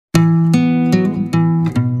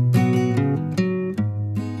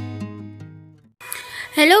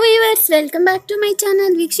Guys, welcome back to my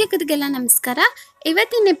channel. ವೀಕ್ಷಕರಿಗೆಲ್ಲ ನಮಸ್ಕಾರ.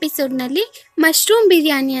 ಇವತ್ತಿನ ಎಪಿಸೋಡ್ನಲ್ಲಿ mushroom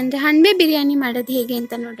biryani ಅಂದರೆ ಹಣ್ಣೆ ಬಿರಿಯಾನಿ ಮಾಡೋದು ಹೇಗೆ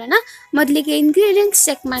ಅಂತ ನೋಡೋಣ. ಮೊದಲಿಗೆ ಇಂಗ್ರೀಡಿಯೆಂಟ್ಸ್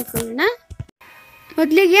ಚೆಕ್ ಮಾಡ್ಕೊಳ್ಳೋಣ.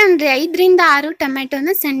 ಮೊದಲಿಗೆ ಅಂದರೆ 5ರಿಂದ 6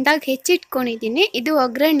 ಟೊಮೆಟೊನ ಸಣ್ಣದಾಗಿ ಹೆಚ್ಚಿಟ್ಕೊಂಡಿದ್ದೀನಿ. ಇದು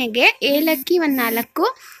ಒಗ್ಗರಣೆಗೆ ಏಲಕ್ಕಿ ಒಂದು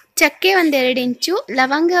 4, ಚಕ್ಕೆ ಒಂದು 2 ಇಂಚು,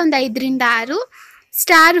 ಲವಂಗ ಒಂದು 5ರಿಂದ 6,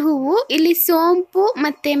 ಸ್ಟಾರ್ ಹೂವು, ಇಲ್ಲಿ ಸೋಂಪು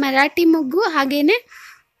ಮತ್ತು ಮರಾಠಿ ಮೊಗ್ಗು, ಹಾಗೆಯೇ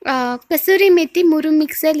ಕಸೂರಿ ಮೆಥಿ 3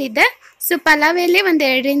 ಮಿಕ್ಸಲ್ಲಿದೆ. ಸೊ ಪಲಾವ್ ಎಲೆ ಒಂದು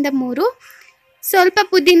 2ರಿಂದ 3, ಸ್ವಲ್ಪ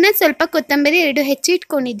ಪುದೀನ, ಸ್ವಲ್ಪ ಕೊತ್ತಂಬರಿ 2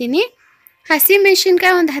 ಹೆಚ್ಚಿಟ್ಕೊಂಡಿದ್ದೀನಿ.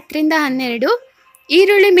 ಹಸಿಮೆಣಸಿನ್ಕಾಯಿ ಒಂದು 10ರಿಂದ 12,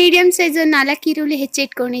 ಈರುಳ್ಳಿ ಮೀಡಿಯಮ್ ಸೈಜ್ ಒಂದು 4 ಈರುಳ್ಳಿ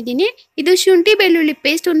ಹೆಚ್ಚಿಟ್ಕೊಂಡಿದ್ದೀನಿ. ಇದು ಶುಂಠಿ ಬೆಳ್ಳುಳ್ಳಿ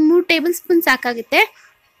ಪೇಸ್ಟ್ ಒಂದು 3 ಟೇಬಲ್ ಸ್ಪೂನ್ ಸಾಕಾಗುತ್ತೆ.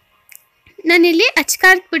 ನಾನಿಲ್ಲಿ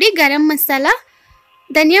ಅಚ್ಕಾರದ ಪುಡಿ, ಗರಂ ಮಸಾಲ,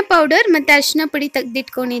 ಧನಿಯಾ ಪೌಡರ್ ಮತ್ತು ಅರಿಶಿನ ಪುಡಿ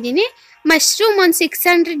ತೆಗೆದಿಟ್ಕೊಂಡಿದ್ದೀನಿ. ಮಶ್ರೂಮ್ ಒಂದು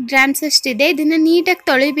 600 ಗ್ರಾಮ್ಸ್ ಅಷ್ಟಿದೆ. ಇದನ್ನು ನೀಟಾಗಿ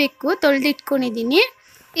ತೊಳೆದಿಟ್ಕೊಂಡಿದ್ದೀನಿ.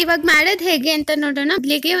 ಇವಾಗ ಮಾಡೋದು ಹೇಗೆ ಅಂತ ನೋಡೋಣ.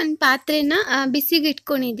 ಮೊದಲಿಗೆ ಒಂದು ಪಾತ್ರೆನ ಬಿಸಿಗೆ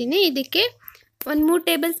ಇಟ್ಕೊಂಡಿದ್ದೀನಿ. ಇದಕ್ಕೆ ಒಂದು 3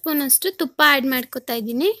 ಟೇಬಲ್ ಸ್ಪೂನ್ ಅಷ್ಟು ತುಪ್ಪ ಆ್ಯಡ್ ಮಾಡ್ಕೊತಾ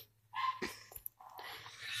ಇದ್ದೀನಿ.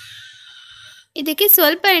 ಇದಕ್ಕೆ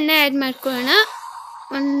ಸ್ವಲ್ಪ ಎಣ್ಣೆ ಆ್ಯಡ್ ಮಾಡ್ಕೊಳ್ಳೋಣ.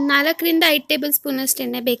 ಒಂದು 4ರಿಂದ 5 ಟೇಬಲ್ ಸ್ಪೂನ್ ಅಷ್ಟು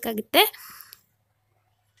ಎಣ್ಣೆ ಬೇಕಾಗುತ್ತೆ.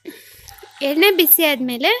 ಎಣ್ಣೆ ಬಿಸಿ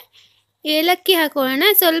ಆದಮೇಲೆ ಏಲಕ್ಕಿ ಹಾಕೊಳ್ಳೋಣ.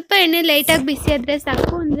 ಸ್ವಲ್ಪ ಎಣ್ಣೆ ಲೈಟಾಗಿ ಬಿಸಿ ಆದರೆ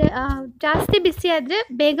ಸಾಕು. ಅಂದರೆ ಜಾಸ್ತಿ ಬಿಸಿ ಆದರೆ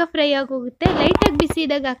ಬೇಗ ಫ್ರೈ ಆಗೋಗುತ್ತೆ. ಲೈಟಾಗಿ ಬಿಸಿ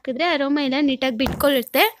ಇದ್ದಾಗ ಹಾಕಿದ್ರೆ ಅರೋಮ ಎಲ್ಲ ನೀಟಾಗಿ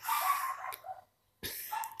ಬಿಟ್ಕೊಳ್ಳುತ್ತೆ.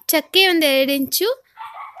 ಚಕ್ಕೆ ಒಂದು 2 ಇಂಚು,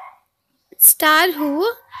 ಸ್ಟಾರ್ ಹೂವು,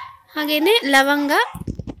 ಹಾಗೆಯೇ ಲವಂಗ,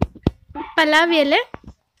 ಪಲಾವ್ ಎಲೆ,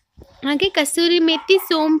 ಹಾಗೆ ಕಸೂರಿ ಮೆಥಿ,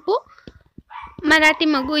 ಸೋಂಪು, ಮರಾಠಿ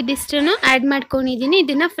ಮೊಗ್ಗು ಇದಿಷ್ಟನ್ನು ಆ್ಯಡ್ ಮಾಡ್ಕೊಂಡಿದ್ದೀನಿ.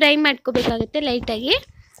 ಇದನ್ನು ಫ್ರೈ ಮಾಡ್ಕೋಬೇಕಾಗುತ್ತೆ ಲೈಟಾಗಿ.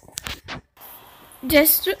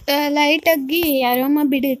 ಜಸ್ಟ್ ಲೈಟಾಗಿ ಅರೋಮ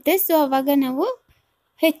ಬಿಡುತ್ತೆ. ಸೊ ಆವಾಗ ನಾವು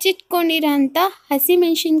ಹೆಚ್ಚಿಟ್ಕೊಂಡಿರೋಂಥ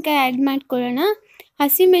ಹಸಿಮೆಣ್ಸಿನ್ಕಾಯಿ ಆ್ಯಡ್ ಮಾಡ್ಕೊಳ್ಳೋಣ.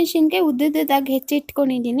 ಹಸಿಮೆಣ್ಸಿನ್ಕಾಯಿ ಉದ್ದುದಾಗಿ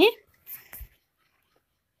ಹೆಚ್ಚಿಟ್ಕೊಂಡಿದ್ದೀನಿ.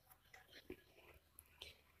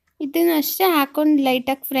 ಇದನ್ನು ಅಷ್ಟೇ ಹಾಕ್ಕೊಂಡು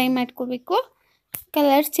ಲೈಟಾಗಿ ಫ್ರೈ ಮಾಡ್ಕೋಬೇಕು.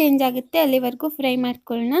 ಕಲರ್ ಚೇಂಜ್ ಆಗುತ್ತೆ ಅಲ್ಲಿವರೆಗೂ ಫ್ರೈ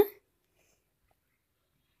ಮಾಡ್ಕೊಳ್ಳೋಣ.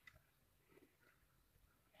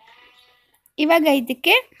 ಇವಾಗ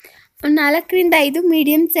ಇದಕ್ಕೆ ಒಂದು 4ರಿಂದ 5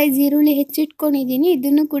 ಮೀಡಿಯಮ್ ಸೈಜ್ ಈರುಳ್ಳಿ ಹೆಚ್ಚಿಟ್ಕೊಂಡಿದ್ದೀನಿ.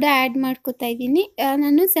 ಇದನ್ನು ಕೂಡ ಆ್ಯಡ್ ಮಾಡ್ಕೊತಾ ಇದ್ದೀನಿ.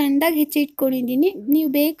 ನಾನು ಸಣ್ಣದಾಗಿ ಹೆಚ್ಚಿಟ್ಕೊಂಡಿದ್ದೀನಿ. ನೀವು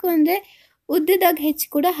ಬೇಕು ಅಂದರೆ ಉದ್ದದಾಗಿ ಹೆಚ್ಚಿ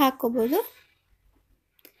ಕೂಡ ಹಾಕ್ಕೋಬೋದು.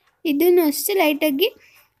 ಇದನ್ನು ಅಷ್ಟೇ ಲೈಟಾಗಿ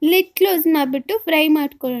ಲಿಡ್ ಕ್ಲೋಸ್ ಮಾಡಿಬಿಟ್ಟು ಫ್ರೈ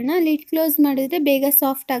ಮಾಡ್ಕೊಳ್ಳೋಣ. ಲಿಡ್ ಕ್ಲೋಸ್ ಮಾಡಿದ್ರೆ ಬೇಗ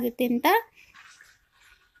ಸಾಫ್ಟ್ ಆಗುತ್ತೆ ಅಂತ.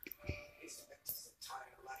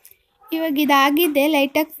 ಇವಾಗ ಇದಾಗಿದೆ,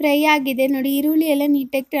 ಲೈಟಾಗಿ ಫ್ರೈ ಆಗಿದೆ ನೋಡಿ. ಈರುಳ್ಳಿ ಎಲ್ಲ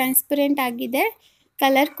ನೀಟಾಗಿ ಟ್ರಾನ್ಸ್ಪರೆಂಟ್ ಆಗಿದೆ,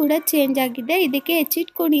 ಕಲರ್ ಕೂಡ ಚೇಂಜ್ ಆಗಿದೆ. ಇದಕ್ಕೆ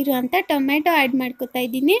ಹೆಚ್ಚಿಟ್ಕೊಂಡಿರುವಂಥ ಟೊಮೆಟೊ ಆ್ಯಡ್ ಮಾಡ್ಕೊತಾ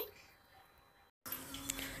ಇದ್ದೀನಿ.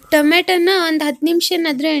 ಟೊಮೆಟೊನ ಒಂದು 10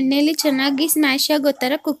 ನಿಮಿಷನಾದರೂ ಎಣ್ಣೆಯಲ್ಲಿ ಚೆನ್ನಾಗಿ ಸ್ಮ್ಯಾಶ್ ಆಗೋ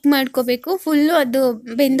ಥರ ಕುಕ್ ಮಾಡ್ಕೋಬೇಕು. ಫುಲ್ಲು ಅದು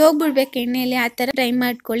ಬೆಂದೋಗ್ಬಿಡ್ಬೇಕು ಎಣ್ಣೆಯಲ್ಲಿ, ಆ ಥರ ಫ್ರೈ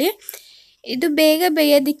ಮಾಡ್ಕೊಳ್ಳಿ. ಇದು ಬೇಗ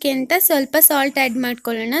ಬೇಯೋದಕ್ಕೆ ಅಂತ ಸ್ವಲ್ಪ ಸಾಲ್ಟ್ ಆ್ಯಡ್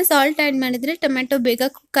ಮಾಡ್ಕೊಳ್ಳೋಣ. ಸಾಲ್ಟ್ ಆ್ಯಡ್ ಮಾಡಿದ್ರೆ ಟೊಮೆಟೊ ಬೇಗ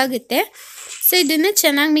ಕುಕ್ ಆಗುತ್ತೆ. ಸೊ ಇದನ್ನು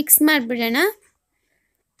ಚೆನ್ನಾಗಿ ಮಿಕ್ಸ್ ಮಾಡಿಬಿಡೋಣ.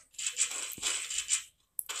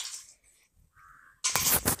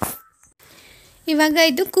 ಇವಾಗ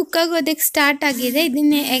ಇದು ಕುಕ್ ಆಗೋದಕ್ಕೆ ಸ್ಟಾರ್ಟ್ ಆಗಿದೆ.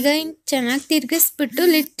 ಇದನ್ನ ಎಗೈನ್ ಚೆನ್ನಾಗಿ ತಿರುಗಿಸ್ಬಿಟ್ಟು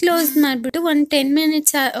ಲಿಡ್ ಕ್ಲೋಸ್ ಮಾಡಿಬಿಟ್ಟು ಒಂದು 10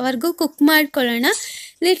 ಮಿನಿಟ್ಸ್ವರೆಗೂ ಕುಕ್ ಮಾಡ್ಕೊಳ್ಳೋಣ.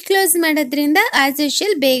 ಲಿಡ್ ಕ್ಲೋಸ್ ಮಾಡೋದ್ರಿಂದ ಆ್ಯಸ್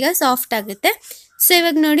ಯೂಶುವಲ್ ಬೇಗ ಸಾಫ್ಟ್ ಆಗುತ್ತೆ. ಸೊ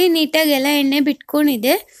ಇವಾಗ ನೋಡಿ ನೀಟಾಗಿ ಎಲ್ಲ ಎಣ್ಣೆ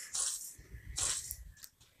ಬಿಟ್ಕೊಂಡಿದೆ.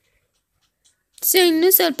 ಸೊ ಇನ್ನೂ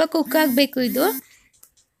ಸ್ವಲ್ಪ ಕುಕ್ ಆಗಬೇಕು ಇದು.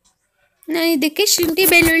 ನಾನು ಇದಕ್ಕೆ ಶುಂಠಿ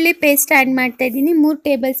ಬೆಳ್ಳುಳ್ಳಿ ಪೇಸ್ಟ್ ಆ್ಯಡ್ ಮಾಡ್ತಾಯಿದ್ದೀನಿ, 3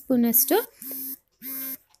 ಟೇಬಲ್ ಸ್ಪೂನ್ ಅಷ್ಟು.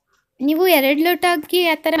 ನೀವು 2 ಲೋಟ ಅಕ್ಕಿ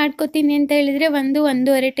ಆ ಥರ ಮಾಡ್ಕೋತೀನಿ ಅಂತ ಹೇಳಿದರೆ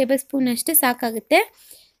 1-1.5 ಟೇಬಲ್ ಸ್ಪೂನ್ ಅಷ್ಟು ಸಾಕಾಗುತ್ತೆ.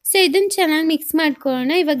 ಸೊ ಇದನ್ನು ಚೆನ್ನಾಗಿ ಮಿಕ್ಸ್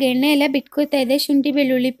ಮಾಡ್ಕೊಳ್ಳೋಣ. ಇವಾಗ ಎಣ್ಣೆ ಎಲ್ಲ ಬಿಟ್ಕೋತಾ ಇದೆ, ಶುಂಠಿ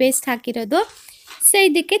ಬೆಳ್ಳುಳ್ಳಿ ಪೇಸ್ಟ್ ಹಾಕಿರೋದು. ಸೊ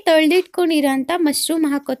ಇದಕ್ಕೆ ತೊಳೆದಿಟ್ಕೊಂಡಿರೋಂಥ ಮಶ್ರೂಮ್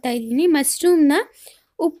ಹಾಕೋತಾ ಇದ್ದೀನಿ. ಮಶ್ರೂಮ್ನ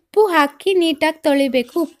ಉಪ್ಪು ಹಾಕಿ ನೀಟಾಗಿ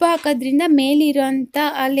ತೊಳಿಬೇಕು. ಉಪ್ಪು ಹಾಕೋದ್ರಿಂದ ಮೇಲಿರೋಂಥ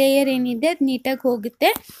ಆ ಲೇಯರ್ ಏನಿದೆ ಅದು ನೀಟಾಗಿ ಹೋಗುತ್ತೆ.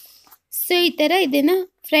 ಸೊ ಈ ಥರ ಇದನ್ನು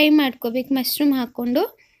ಫ್ರೈ ಮಾಡ್ಕೋಬೇಕು ಮಶ್ರೂಮ್ ಹಾಕ್ಕೊಂಡು.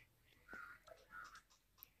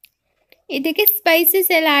 ಇದಕ್ಕೆ ಸ್ಪೈಸಸ್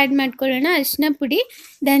ಎಲ್ಲ ಆ್ಯಡ್ ಮಾಡ್ಕೊಳ್ಳೋಣ. ಅರಿಶಿನ ಪುಡಿ,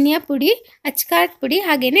 ಧನಿಯಾ ಪುಡಿ, ಅಚ್ಕಾರದ ಪುಡಿ,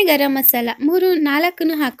 ಹಾಗೆಯೇ ಗರಂ ಮಸಾಲ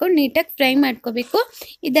 3-4 ಹಾಕ್ಕೊಂಡು ನೀಟಾಗಿ ಫ್ರೈ ಮಾಡ್ಕೋಬೇಕು.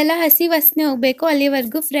 ಇದೆಲ್ಲ ಹಸಿ ವಾಸನೆ ಹೋಗಬೇಕು,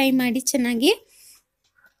 ಅಲ್ಲಿವರೆಗೂ ಫ್ರೈ ಮಾಡಿ ಚೆನ್ನಾಗಿ.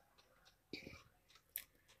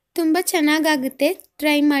 ತುಂಬ ಚೆನ್ನಾಗಾಗುತ್ತೆ,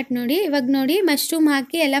 ಟ್ರೈ ಮಾಡಿ ನೋಡಿ. ಇವಾಗ ನೋಡಿ ಮಶ್ರೂಮ್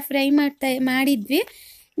ಹಾಕಿ ಎಲ್ಲ ಫ್ರೈ ಮಾಡಿದ್ವಿ.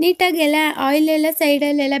 ನೀಟಾಗಿ ಎಲ್ಲ ಆಯಿಲೆಲ್ಲ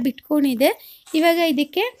ಸೈಡಲ್ಲೆಲ್ಲ ಬಿಟ್ಕೊಂಡಿದೆ. ಇವಾಗ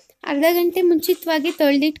ಇದಕ್ಕೆ ಅರ್ಧ ಗಂಟೆ ಮುಂಚಿತವಾಗಿ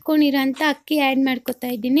ತೊಳೆದಿಟ್ಕೊಂಡಿರೋಂಥ ಅಕ್ಕಿ ಆ್ಯಡ್ ಮಾಡ್ಕೊತಾ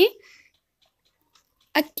ಇದ್ದೀನಿ.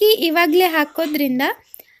 ಅಕ್ಕಿ ಇವಾಗಲೇ ಹಾಕೋದ್ರಿಂದ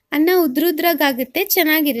ಅನ್ನ ಉದ್ರುದ್ರಾಗುತ್ತೆ,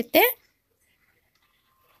 ಚೆನ್ನಾಗಿರುತ್ತೆ.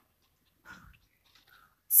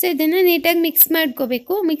 ಸೊ ಇದನ್ನು ನೀಟಾಗಿ ಮಿಕ್ಸ್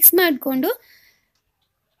ಮಾಡ್ಕೋಬೇಕು. ಮಿಕ್ಸ್ ಮಾಡಿಕೊಂಡು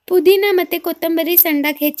ಪುದೀನ ಮತ್ತು ಕೊತ್ತಂಬರಿ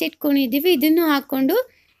ಸಣ್ಣದಾಗಿ ಹೆಚ್ಚಿಟ್ಕೊಂಡಿದ್ದೀವಿ, ಇದನ್ನು ಹಾಕ್ಕೊಂಡು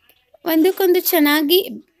ಒಂದಕ್ಕೊಂದು ಚೆನ್ನಾಗಿ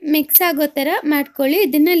ಮಿಕ್ಸ್ ಆಗೋ ಥರ ಮಾಡ್ಕೊಳ್ಳಿ.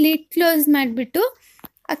 ಇದನ್ನು ಲಿಡ್ ಕ್ಲೋಸ್ ಮಾಡಿಬಿಟ್ಟು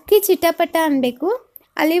ಅಕ್ಕಿ ಚಿಟಪಟ ಅನ್ನಬೇಕು,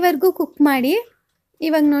 ಅಲ್ಲಿವರೆಗೂ ಕುಕ್ ಮಾಡಿ.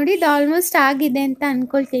 ಇವಾಗ ನೋಡಿ ಇದು ಆಲ್ಮೋಸ್ಟ್ ಆಗಿದೆ ಅಂತ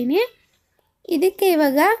ಅಂದ್ಕೊಳ್ತೀನಿ. ಇದಕ್ಕೆ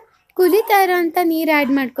ಇವಾಗ ಕುದೀತಾ ಇರೋಂಥ ನೀರು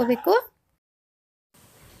ಆ್ಯಡ್ ಮಾಡ್ಕೋಬೇಕು.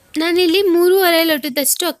 ನಾನಿಲ್ಲಿ 3.5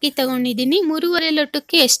 ಲೋಟದಷ್ಟು ಅಕ್ಕಿ ತೊಗೊಂಡಿದ್ದೀನಿ. 3.5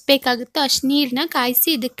 ಲೋಟಕ್ಕೆ ಎಷ್ಟು ಬೇಕಾಗುತ್ತೋ ಅಷ್ಟು ನೀರನ್ನ ಕಾಯಿಸಿ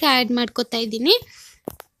ಇದಕ್ಕೆ ಆ್ಯಡ್ ಮಾಡ್ಕೊತಾ ಇದ್ದೀನಿ.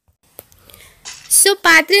 ಸೊ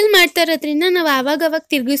ಪಾತ್ರೆಯಲ್ಲಿ ಮಾಡ್ತಾ ಇರೋದ್ರಿಂದ ನಾವು ಆವಾಗವಾಗ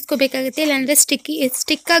ತಿರುಗಿಸ್ಕೋಬೇಕಾಗುತ್ತೆ, ಇಲ್ಲಾಂದರೆ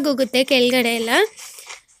ಸ್ಟಿಕ್ಕಾಗಿ ಹೋಗುತ್ತೆ ಕೆಳಗಡೆ ಎಲ್ಲ.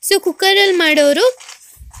 ಸೊ ಕುಕ್ಕರಲ್ಲಿ ಮಾಡೋರು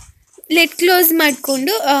ಲೆಡ್ ಕ್ಲೋಸ್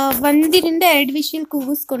ಮಾಡಿಕೊಂಡು 1-2 ವಿಷಿಲ್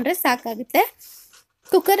ಕೂಗಿಸ್ಕೊಂಡ್ರೆ ಸಾಕಾಗುತ್ತೆ.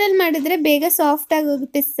 ಕುಕ್ಕರಲ್ಲಿ ಮಾಡಿದ್ರೆ ಬೇಗ ಸಾಫ್ಟಾಗಿ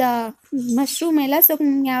ಹೋಗುತ್ತೆ ಮಶ್ರೂಮ್ ಎಲ್ಲ. ಸೊ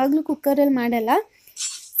ಯಾವಾಗಲೂ ಕುಕ್ಕರಲ್ಲಿ ಮಾಡಲ್ಲ.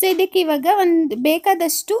 ಸೊ ಇದಕ್ಕೆ ಇವಾಗ ಒಂದು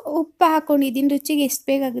ಬೇಕಾದಷ್ಟು ಉಪ್ಪು ಹಾಕ್ಕೊಂಡಿದ್ದೀನಿ. ರುಚಿಗೆ ಎಷ್ಟು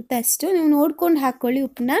ಬೇಕಾಗುತ್ತೆ ಅಷ್ಟು ನೀವು ನೋಡ್ಕೊಂಡು ಹಾಕ್ಕೊಳ್ಳಿ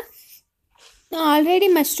ಉಪ್ಪನ್ನ. ಆಲ್ರೆಡಿ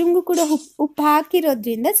ಮಶ್ರೂಮ್ಗೂ ಕೂಡ ಉಪ್ಪು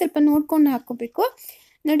ಹಾಕಿರೋದ್ರಿಂದ ಸ್ವಲ್ಪ ನೋಡ್ಕೊಂಡು ಹಾಕ್ಕೋಬೇಕು.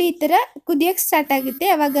 ನೋಡಿ ಈ ಥರ ಕುದಿಯೋಕ್ಕೆ ಸ್ಟಾರ್ಟ್ ಆಗುತ್ತೆ.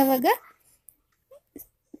 ಅವಾಗವಾಗ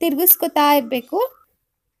ತಿರುಗಿಸ್ಕೊತಾ ಇರಬೇಕು.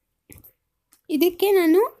 ಇದಕ್ಕೆ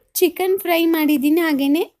ನಾನು ಚಿಕನ್ ಫ್ರೈ ಮಾಡಿದ್ದೀನಿ,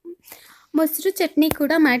 ಹಾಗೆಯೇ ಮೊಸರು ಚಟ್ನಿ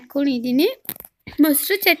ಕೂಡ ಮಾಡ್ಕೊಂಡಿದ್ದೀನಿ.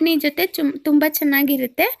 ಮೊಸರು ಚಟ್ನಿ ಜೊತೆ ತುಂಬ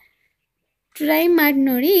ಚೆನ್ನಾಗಿರುತ್ತೆ. ಟ್ರೈ ಮಾಡಿ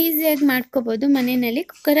ನೋಡಿ, ಈಸಿಯಾಗಿ ಮಾಡ್ಕೋಬೋದು ಮನೆಯಲ್ಲಿ.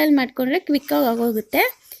 ಕುಕ್ಕರಲ್ಲಿ ಮಾಡಿಕೊಂಡ್ರೆ ಕ್ವಿಕ್ಕಾಗಿ ಆಗೋಗುತ್ತೆ.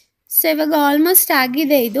 ಸೊ ಇವಾಗ ಆಲ್ಮೋಸ್ಟ್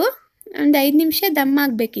ಆಗಿದೆ. ಇದು ಒಂದು 5 ನಿಮಿಷ ದಮ್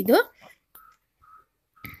ಆಗಬೇಕಿದು.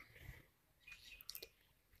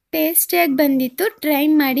 ಟೇಸ್ಟಿಯಾಗಿ ಬಂದಿತ್ತು. ಟ್ರೈ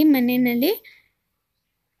ಮಾಡಿ ಮನೆಯಲ್ಲಿ.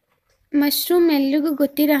 ಮಶ್ರೂಮ್ ಎಲ್ರಿಗೂ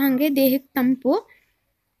ಗೊತ್ತಿರೋ ಹಾಗೆ ದೇಹಕ್ಕೆ ತಂಪು,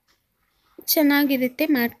 ಚೆನ್ನಾಗಿರುತ್ತೆ.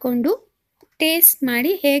 ಮಾಡಿಕೊಂಡು ಟೇಸ್ಟ್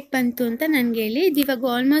ಮಾಡಿ ಹೇಗೆ ಬಂತು ಅಂತ ನನಗೆ ಹೇಳಿ. ಇದು ಇವಾಗ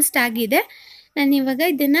ಆಲ್ಮೋಸ್ಟ್ ಆಗಿದೆ. ನಾನು ಇವಾಗ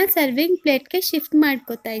ಇದನ್ನು ಸರ್ವಿಂಗ್ ಪ್ಲೇಟ್ಗೆ ಶಿಫ್ಟ್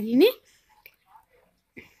ಮಾಡ್ಕೋತಾ ಇದ್ದೀನಿ.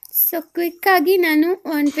 ಸೊ ಕ್ವಿಕ್ಕಾಗಿ ನಾನು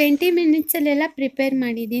ಒಂದು 20 ಮಿನಿಟ್ಸಲ್ಲೆಲ್ಲ ಪ್ರಿಪೇರ್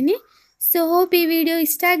ಮಾಡಿದ್ದೀನಿ. ಸೊ ಹೋಪ್ ಈ ವಿಡಿಯೋ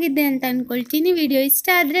ಇಷ್ಟ ಆಗಿದೆ ಅಂತ ಅಂದ್ಕೊಳ್ತೀನಿ. ವಿಡಿಯೋ ಇಷ್ಟ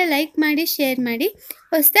ಆದರೆ ಲೈಕ್ ಮಾಡಿ, ಶೇರ್ ಮಾಡಿ.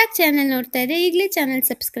 ಹೊಸದಾಗಿ ಚಾನಲ್ ನೋಡ್ತಾ ಇದ್ದರೆ ಈಗಲೇ ಚಾನಲ್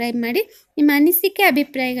ಸಬ್ಸ್ಕ್ರೈಬ್ ಮಾಡಿ. ನಿಮ್ಮ ಅನಿಸಿಕೆ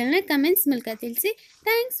ಅಭಿಪ್ರಾಯಗಳನ್ನ ಕಮೆಂಟ್ಸ್ ಮೂಲಕ ತಿಳಿಸಿ.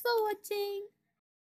 Thanks for watching.